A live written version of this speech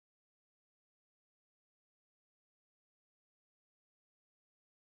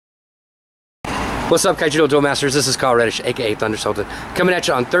What's up, Kaijudo Duel Masters? This is Carl Reddish, aka Thunder Sultan, coming at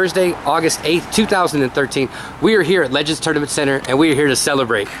you on Thursday, August 8th, 2013. We are here at Legends Tournament Center, and we are here to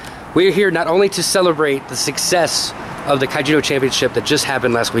celebrate. We are here not only to celebrate the success of the Kaijudo Championship that just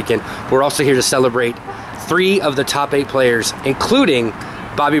happened last weekend, but we're also here to celebrate 3 of the top 8 players, including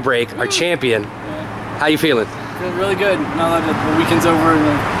Bobby Break, our champion. How you feeling? Feeling really good. Now that the weekend's over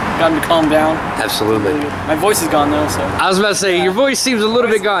and I've gotten to calm down. Absolutely. My voice is gone though, so. I was about to say, your voice seems a little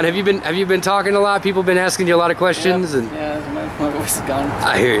bit gone. Have you been talking a lot? People been asking you a lot of questions? Yeah, my voice is gone.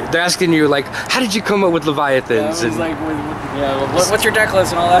 I hear you. They're asking you like, how did you come up with Leviathans? What's your deck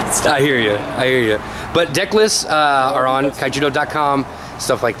list and all that stuff? I hear you. I hear you. But deck lists are on Kaijudo.com,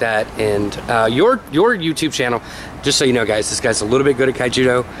 stuff like that, and your YouTube channel. Just so you know, guys, this guy's a little bit good at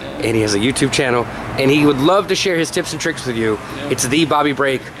Kaijudo, and he has a YouTube channel, and he would love to share his tips and tricks with you. It's the Bobby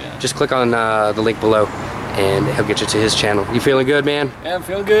Break. Just click on the link below, and he'll get you to his channel. You feeling good, man? Yeah, I'm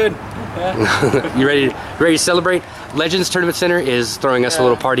feeling good. Yeah. You ready to celebrate? Legends Tournament Center is throwing us a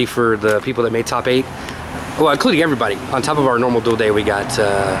little party for the people that made top 8. Well, including everybody. On top of our normal duel day, we got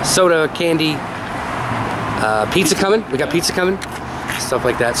soda, candy, pizza coming. We got pizza coming. Stuff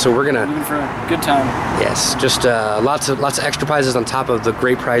like that, so we're gonna looking for a good time. Yes, just lots of extra prizes on top of the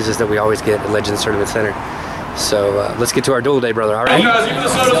great prizes that we always get at Legends Tournament Center. So let's get to our duel day, brother. All right. Hey guys, even the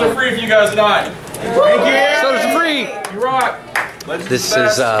sodas are free for you guys tonight. Thank you. Sodas are free. You rock. This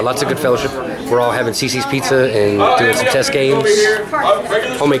is lots of good fellowship. We're all having CC's pizza and doing some test games.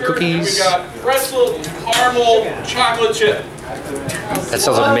 Homemade cookies. We got pretzel, caramel, chocolate chip. That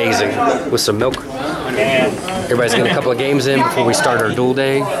sounds amazing. With some milk. Everybody's getting a couple of games in before we start our duel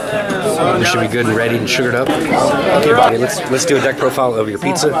day. We should be good and ready and sugared up. Okay, Bobby, let's do a deck profile of your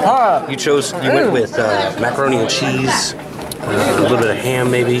pizza. You went with macaroni and cheese, a little bit of ham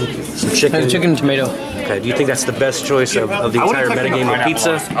maybe, some chicken. Chicken and tomato. Okay, do you think that's the best choice of the entire metagame of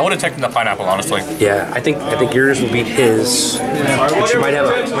pizza? I would have taken the pineapple, honestly. Yeah, I think yours will beat his, which might have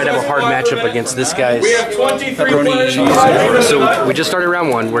a hard matchup against this guy's. We have 23 players. So we just started round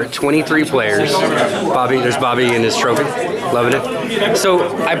 1. We're at 23 players. There's Bobby and his trophy, loving it.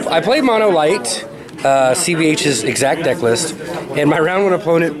 So I played Mono Light, CBH's exact deck list, and my round 1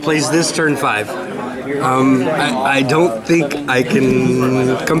 opponent plays this turn 5. I don't think I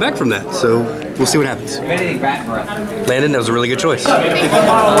can come back from that, so we'll see what happens. Landon, that was a really good choice.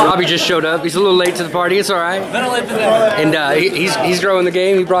 Bobby just showed up. He's a little late to the party. It's all right. And he's growing the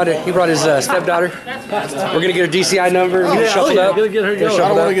game. He brought his stepdaughter. We're gonna get her DCI number. Shuffled up. Get her going. I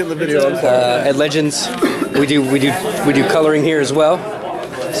don't want to get in the video. At Legends, we do coloring here as well.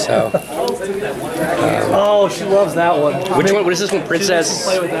 So. Oh, she loves that one. Which one? What is this one? Princess? She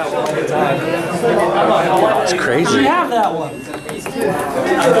play with that one all the time. It's crazy. We have that one.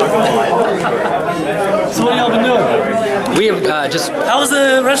 So what have y'all been doing? We have just. How was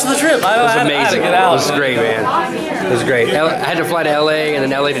the rest of the trip? It was amazing. I had to get out. It was great, man. It was great. I had to fly to LA and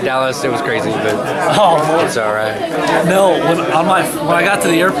then LA to Dallas. It was crazy, but it's all right. No, when I got to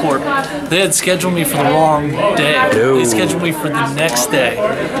the airport, they had scheduled me for the wrong day. No. They scheduled me for the next day.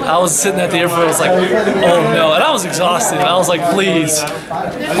 I was sitting at the airport. I was like, oh no, and I was exhausted. I was like, please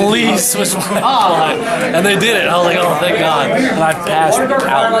switch my flight. And they did it. I was like, oh, thank God. And I passed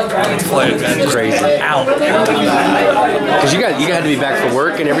out. It's crazy. Out. Because you had to be back for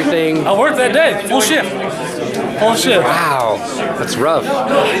work and everything. I worked that day, full shift. Full shift. Wow, that's rough.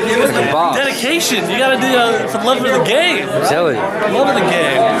 Like a boss. Dedication. You gotta do for the love of the game. I'm telling you. Love of the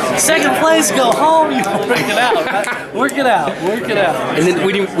game. Second place, go home. You work it out. Work it out. Work it out. And then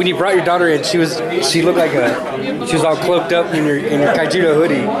when you brought your daughter in, she looked like she was all cloaked up in your Kaijudo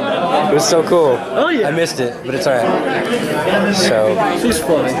hoodie. It was so cool. Oh yeah. I missed it, but it's all right. So she's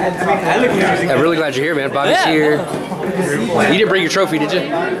funny. I'm really glad you're here, man. Bobby's here. You didn't bring your trophy, did you?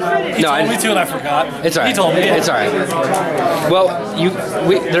 He told me to, and I forgot. It's all right. He told me. It's all right. Well,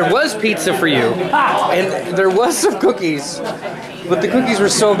 there was pizza for you, and there was some cookies, but the cookies were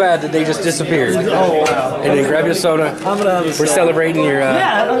so bad that they just disappeared. Oh wow! And then grab your soda. We're celebrating your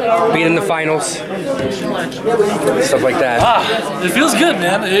being in the finals, stuff like that. It feels good,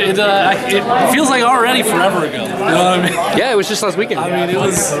 man. It feels like already forever ago. You know what I mean? Yeah, it was just last weekend. I mean,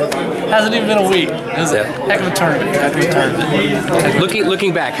 hasn't even been a week. It was a heck of a tournament.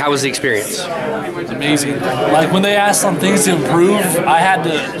 Looking back, how was the experience? It's amazing. Like when they asked on things to improve, I had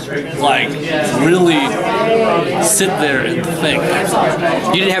to like really sit there and think.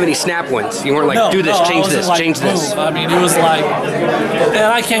 You didn't have any snap ones. You weren't like, do this, change this, change this. I mean, it was like, and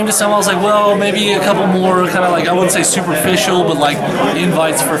I came to some, I was like, well, maybe a couple more kind of like, I wouldn't say superficial, but like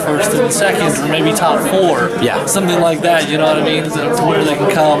invites for first and second, or maybe top 4. Yeah. Something like that, you know what I mean? To where they can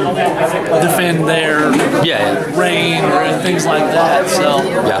come defend their reign and things like that. So,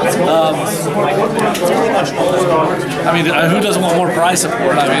 I mean, who doesn't want more prize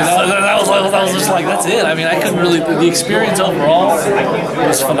support? I mean, that was just like, that's it. I mean, I couldn't really, the experience overall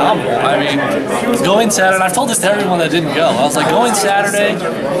was phenomenal. I mean, going Saturday, and I've told this to everyone that didn't go, I was like, going Saturday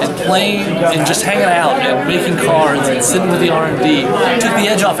and playing and just hanging out and making cards and sitting with the R&D took the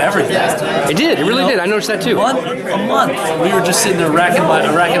edge off everything. It did, it really did. I noticed that too. A month, we were just sitting there racking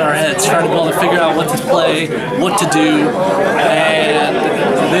our heads, trying to be able to figure out what to play, what to do, and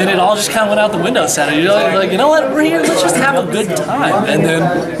then it all just kind of went out the window Saturday. You're like, you know what, we're here, let's just have a good time. And then,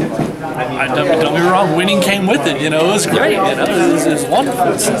 don't get me wrong, winning came with it, you know, it was great, you know, it was wonderful.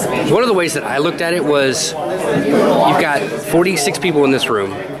 One of the ways that I looked at it was, you've got 46 people in this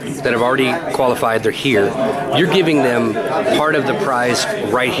room that have already qualified, they're here. You're giving them part of the prize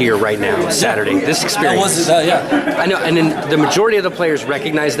right here, right now, Saturday, this experience. I know, and then the majority of the players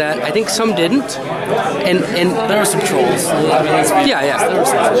recognize that. I think some didn't. And there were some trolls. Yeah. There were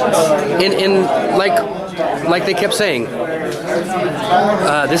some trolls. And like they kept saying,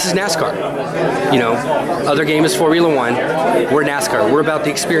 this is NASCAR. You know, other game is Formula 1. We're NASCAR. We're about the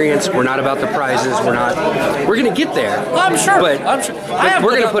experience. We're not about the prizes. We're going to get there. I'm sure. But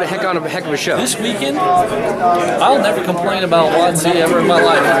we're going to put a heck of a show. This weekend, I'll never complain about WotC ever in my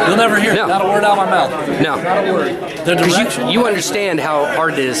life. You'll never hear not a word out of my mouth. No. Not a word. Because you understand how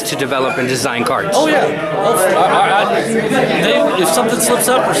hard it is to develop and design cards. Oh, yeah. If something slips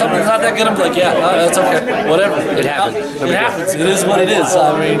up or something's not that good, I'm like, yeah, that's okay. Whatever. It happens. It happens. It is what it is.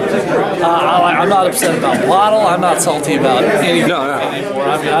 I mean, I'm not upset about Waddle. I'm not salty about anything anymore.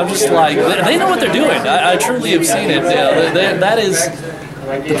 I mean, I'm just like, they know what they're doing. I truly have seen it. You know, that is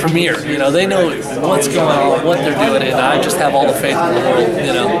the premiere. You know, they know what's going on, what they're doing, and I just have all the faith in the world,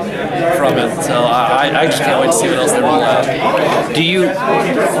 you know, from it. So I just can't wait to see what else they're rolling out.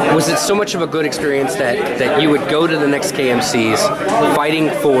 Was it so much of a good experience that you would go to the next KMCs fighting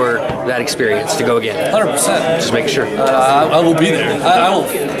for that experience to go again? 100%. Just make sure. I will be there. I will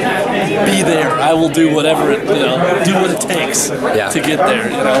be there. I will do whatever it, do what it takes to get there,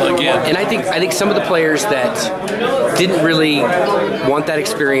 again. And I think some of the players that didn't really want that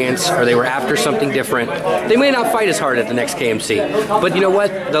experience, or they were after something different, they may not fight as hard at the next KMC. But you know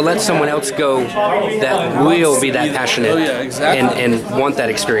what? They'll let someone else go that will be that passionate and want that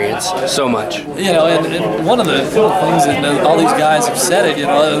experience so much. And one of the things, and all these guys have said it,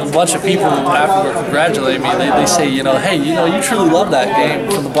 a bunch of people afterward congratulate me. They say, hey, you truly love that game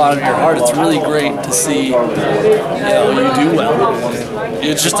from the bottom of your heart. It's really great to see, you do well.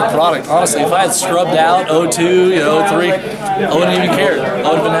 It's just a product. Honestly, if I had scrubbed out 0-2, 0-3, I wouldn't even care. I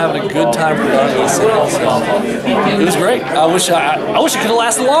would have been having a good time regardless. So it was great. I wish it could have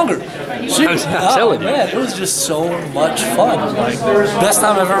lasted longer. I'm telling you. Man, it was just so much fun. Like, best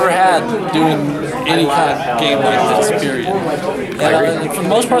time I've ever had doing any kind of game like this, period. And for the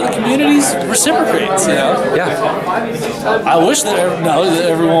most part, the communities reciprocates, Yeah. I wish that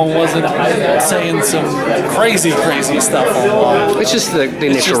everyone wasn't saying some crazy stuff online. It's just the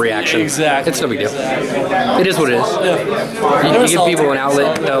initial reaction. Exactly. It's no big deal. It is what it is. Yeah. You give people an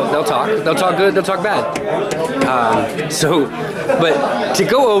outlet, they'll talk. They'll talk good, they'll talk bad. But to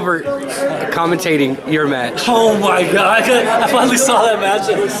go over commentating your match. Oh my God! I finally saw that match.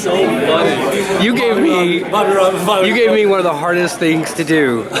 It was so funny. You gave me one of the hardest things to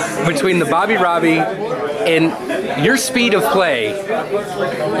do between the Bobby Robbie and your speed of play.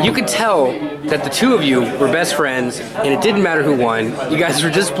 You could tell that the two of you were best friends, and it didn't matter who won. You guys were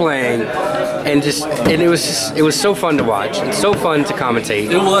just playing, and it was so fun to watch. It's so fun to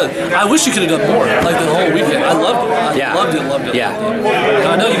commentate. It was. I wish you could have done more, like the whole weekend. I loved it. I loved it. Yeah.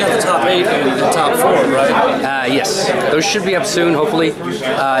 I know you got the top 8 and the top 4, right? Yes. Those should be up soon, hopefully.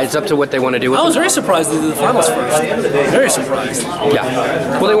 It's up to what they want to do with I was very surprised they did the finals first. Very surprised.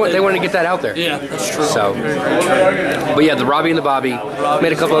 Yeah. Well, they wanted to get that out there. Yeah, that's true. So, but yeah, the Robbie and the Bobby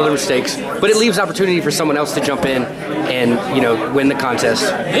made a couple other mistakes, but it leaves opportunity for someone else to jump in and win the contest.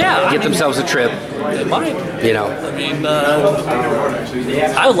 Yeah. Get themselves a trip. It might. I mean,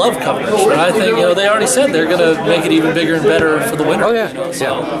 I love coverage, and I think they already said they're gonna make it even bigger and better for the winter. Oh yeah.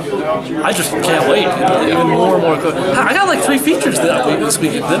 So I just can't wait. Even more and more. I got like 3 features this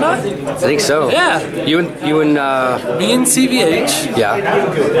weekend, didn't I? I think so. Yeah. You and me and CVH. Yeah.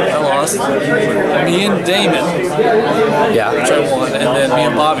 I lost. Me and Damon. Yeah. Which I won, and then me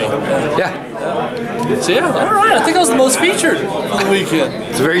and Bobby. Yeah. So yeah, all right. I think I was the most featured for the weekend.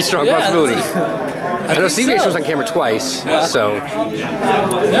 It's a very strong possibility. I know CBH was on camera twice, so.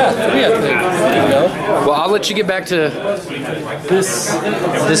 Yeah, 3 I think. There you go. Well, I'll let you get back to this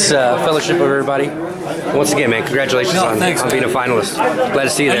fellowship of everybody. Once again, man, congratulations on being a finalist. Glad to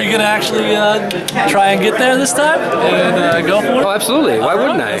see you there. Are you gonna actually try and get there this time and go for it? Oh, absolutely. Why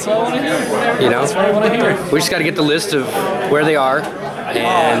wouldn't I? That's what I want to hear. You know, that's what I want to hear. We just got to get the list of where they are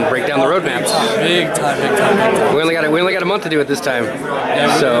and break down the roadmaps. Big time, big time, big time. We only got a month to do it this time.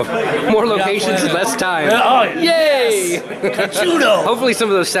 So more locations, less time. Yay! Judo. Hopefully some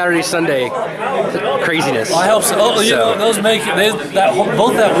of those Saturday, Sunday craziness. I hope so. Oh, you know, those make it.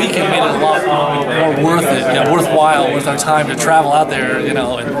 Both that weekend made it a lot more worth it. You know, worthwhile, worth our time to travel out there. You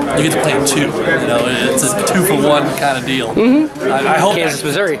know, and you get to play in 2. You know, it's a 2-for-1 kind of deal. I hope. Kansas,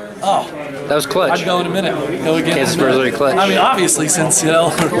 Missouri. Oh. That was clutch. I'd go in a minute. Go again. Kansas, Missouri, clutch. I mean, obviously, since we're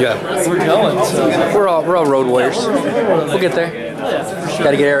going. So. We're all road warriors. We'll get there.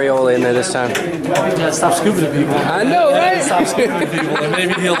 Got to get Ariola in there this time. Yeah, stop scooping at people. I know, right? Stop scooping at people, and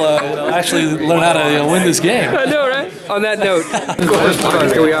maybe he'll actually learn how to win this game. I know, right? On that note,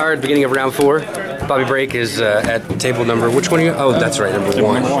 here we are at the beginning of round 4. Bobby Brake is at table number. Which one are you? Oh, that's right, number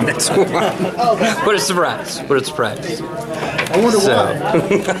 1. That's 1. What a surprise! What a surprise! I wonder why.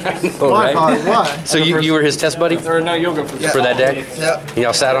 Why? Why? So you were his test buddy? Or no, you'll go For that deck? Yep.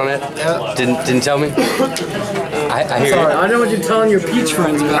 Y'all sat on it? Yep. Didn't tell me? I hear Sorry, you. I know what you're telling your peach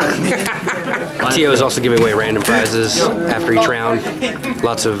friends about. Tio is also giving away random prizes after each round.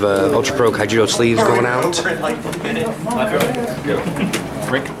 Lots of Ultra Pro Kaijudo sleeves going out.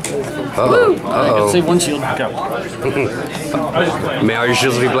 Uh-oh. Uh-oh. Save one shield. May all your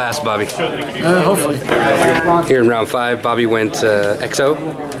shields be blast, Bobby. Hopefully. Here in round 5, Bobby went XO.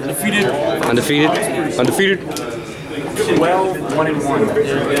 Undefeated.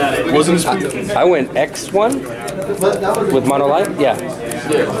 12-1-1. Wasn't I went X1 with Monolight. Yeah.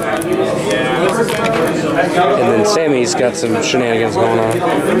 And then Sammy's got some shenanigans going on.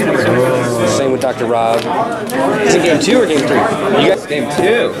 Same with Dr. Rob. Is it game 2 or game 3? You got Game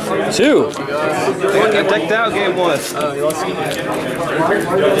 2. 2. I decked out game 1.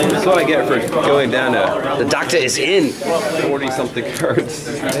 That's what I get for going down to The doctor is in. 40-something cards.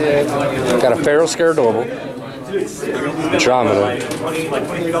 Got a Feral Scare Adorable. Andromeda.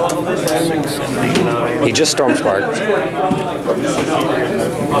 He just Storm Sparked.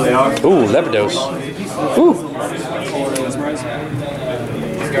 Ooh, Lepidos. Ooh.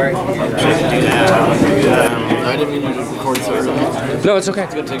 I didn't mean to record so early. No, it's okay.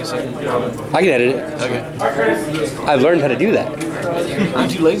 It's gonna take a second. I can edit it. Okay. I've learned how to do that. I'm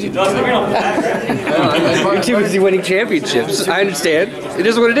too lazy to do that. You're too busy winning championships. I understand. It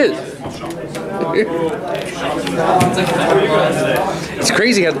is what it is. It's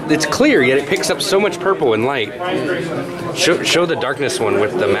crazy how it's clear, yet it picks up so much purple and light. Show the darkness one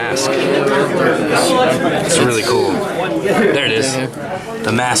with the mask. It's really cool. There it is.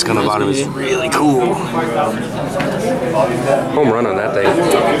 The mask on the bottom is really cool. Home run on that thing.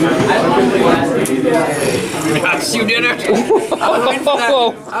 You dinner. I was waiting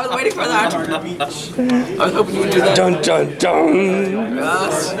for that. I was hoping you would do that. Dun dun dun.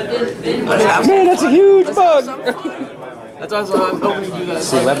 Yes. Man, that's a huge bug. That's why I was hoping you would do that.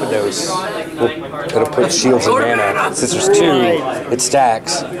 See, Lepidos. It'll put shields and mana. Since there's 2, it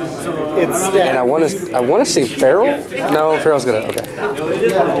stacks. And I want to say Feral. No, Feral's gonna. Okay.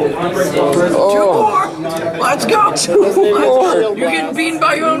 Oh. Let's go. 2 more. You're getting beaten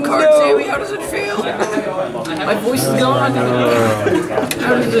by your own card, Sammy. How does it feel? My voice is gone.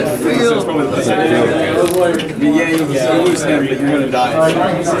 How does it feel? Yeah, you can lose him, but you're gonna die.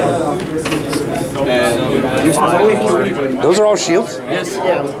 Those are all shields? Yes.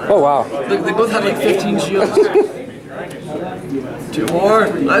 Oh, wow. They both had like 15 shields. 2 more.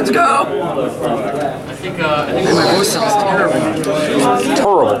 Let's go. I think my voice sounds terrible.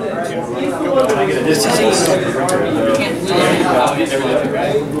 Terrible.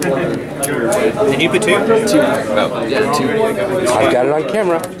 Can you put 2? 2. Yeah, 2. I've got it on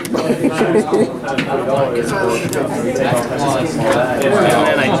camera.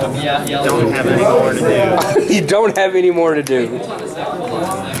 You don't have any more to do.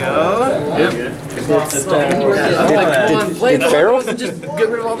 Did Feral? Just get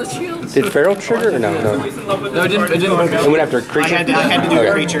rid of all the shields. Did Feral trigger or no? No. No, it didn't. It didn't. It went after a creature? I had to do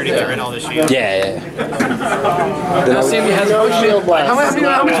a creature to get rid of all the shield. Yeah. Now Sammy has no shield blast. How much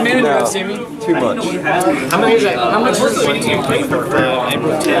mana do you have, Sammy? Too much. How many is that? How much is it?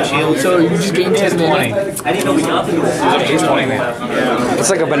 10 shields. So you just gained 10 mana. It's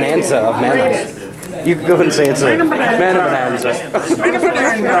like a bonanza of mana. You can go and say it's a man of bonanza.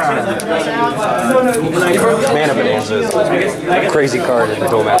 Man of bonanza is a crazy card in the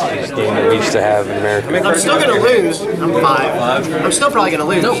Duelmasters game that we used to have in America. I'm still going to lose. I'm 5. I'm still probably going to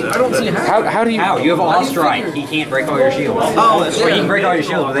lose. No, I don't see how. How do you... How? You have all strike. He can't break all your shields. Oh, that's Or he right. can break all your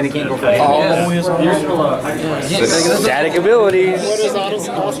shields, but then he can't go for it. Static abilities. What is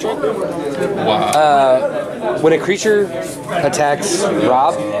all strike? When a creature attacks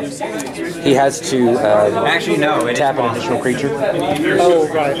Rob, he has to Actually, no. It tap an additional creature. Oh,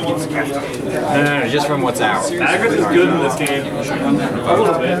 right. No, just from what's out. Agris is good in this game. A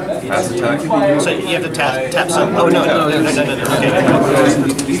little bit. So you have to tap some. Oh, no.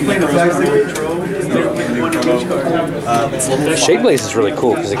 Shade Blaze is really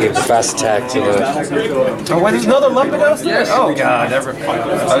cool because it gives a fast attack to the... Oh, why there's another Lepidus? Yes. Oh, God. Never.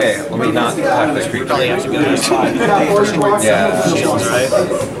 Okay, let me not attack this creature. Yeah. Shields, right?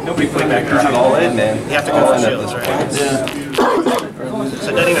 Nobody played that card all in, man. You have to go for shields, right? So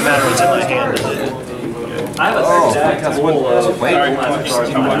it doesn't even matter what's in my hand, does it? I have a Wait. No, I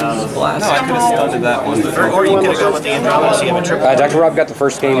could have stunned that one. Or you could have gone with the Andromeda, so you have a triple. Dr. Rob got the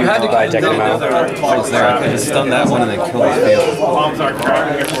first game by decking him out. I was there. I could have stunned that one and then killed his field. bombs are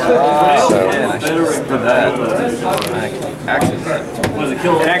cracking. So, Man, I should have done that. Actually,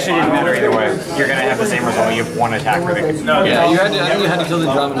 it actually didn't matter either way. You're going to have the same result. You have one attack for the... Yeah, you had to. I think you had to kill the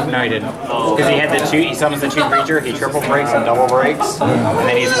Andromeda. No, he didn't. Because he had the two, he summons the 2 creature, he triple breaks and double breaks, and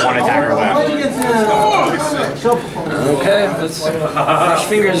then he has 1 attacker left. Okay, let's cross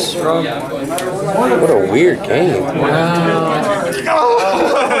fingers, Rob. what a weird game.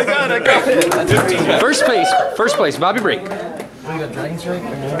 First place, Bobby Break.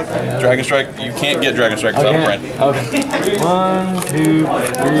 Dragon Strike, you can't get Dragon Strike without a brand. Okay. 1, 2,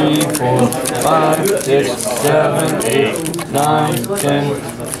 3, 4, 5, 6, 7, 8, 9, 10,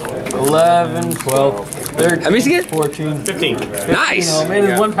 11, 12, 13, How many's it? 14, 15. Nice! Oh, man,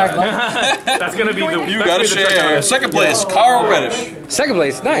 there's 1 pack left. That's gonna be the. You got a share. Second place, Carl Reddish. Second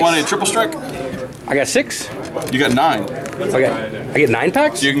place, You want a nice. triple strike? I got 6. You got 9. Okay, I get 9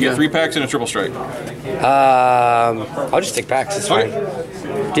 packs? You can get 3 packs and a triple strike. I'll just take packs, it's fine.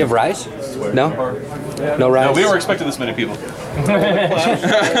 Okay. Do you have Rise? No? No Rise? No, we weren't expecting this many people.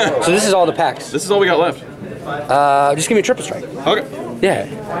 So this is all the packs. This is all we got left. Just give me a triple strike. Okay. Yeah.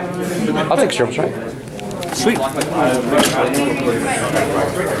 I'll take a triple strike. Sweet.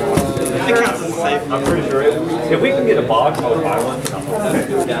 If we can get a box, I'll buy one.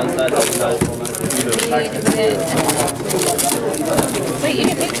 Wait, you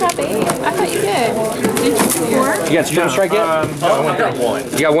didn't make top 8? I thought you did. Did you 4? You got triple strike yet? I got one.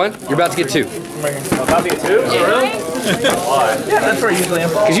 You got 1? You're about to get 2. About to get 2? Really? Yeah, that's where I usually am.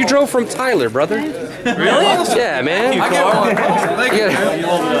 Because you drove from Tyler, brother. Really? Yeah, man. Yeah,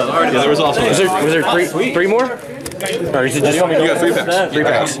 there was also. Was there three more? Or is it just You got 3 packs. 3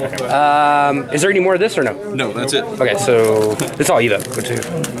 packs? Is there any more of this or no? No, that's it. Okay, so it's all you though. Go 2,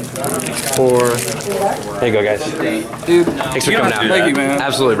 4. There you go, guys. Dude, Thanks for coming out. Thank you, man.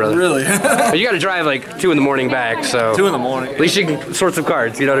 Absolutely, brother. really? But you got to drive like 2 in the morning back, so 2 in the morning. at least you can sort some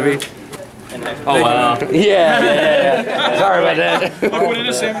cards. You know what I mean? Oh, wow. Yeah. Sorry about that. Look what it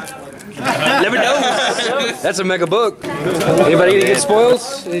is, Sam. Let me know. That's a mega book. Anybody gonna get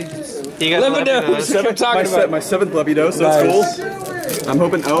spoils? Let me know. I'm talking about. My 7th Lepido, so that's cool. I'm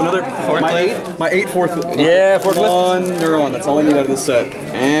hoping. Oh, another. My 8 fourth. Yeah, fourth lift. 1 neuron. That's all I need out of this set.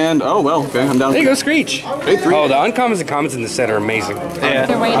 And oh well. Okay, I'm down. There you go, Screech. 8-3. Oh, the uncommons and commons in the set are amazing.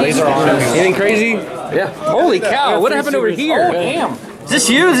 They're waiting. These are awesome. Anything crazy? Yeah. Holy cow! What happened over here? Oh, damn. Is this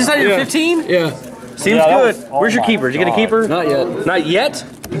you? Is this not your 15? Yeah. Seems good. Where's your keeper? Did you get a keeper? Not yet. Not yet?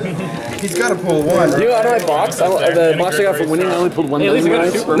 He's got to pull 1. You know, out of my box, the box I got for winning, I only pulled 1.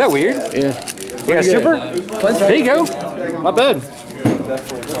 Isn't that weird? Yeah. You got a super? There you go. Not bad.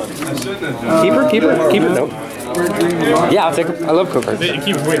 Keeper? Nope. Yeah, I'll take him. I love Cookers. I'm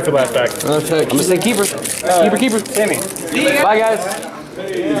Keep waiting for that back. gonna say keeper. Keeper. Sammy. Bye, guys.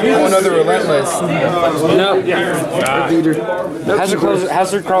 One other relentless. No.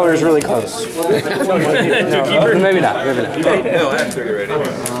 Hazard Crawler is really close. No, maybe not.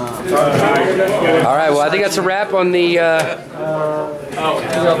 All right, well, I think that's a wrap on the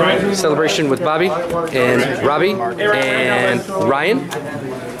celebration with Bobby and Robbie and Ryan.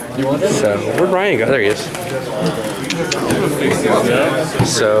 So, where'd Ryan go? There he is.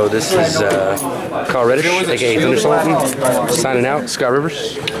 So, this is Carl Reddish, aka Thunderstorm, signing out. Scott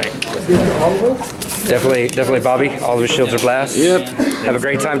Rivers. Definitely Bobby. All of his shields are blast. Yep. Have a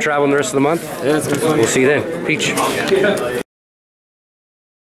great time traveling the rest of the month. Yeah, it's gonna be fun. We'll see you then. Peach.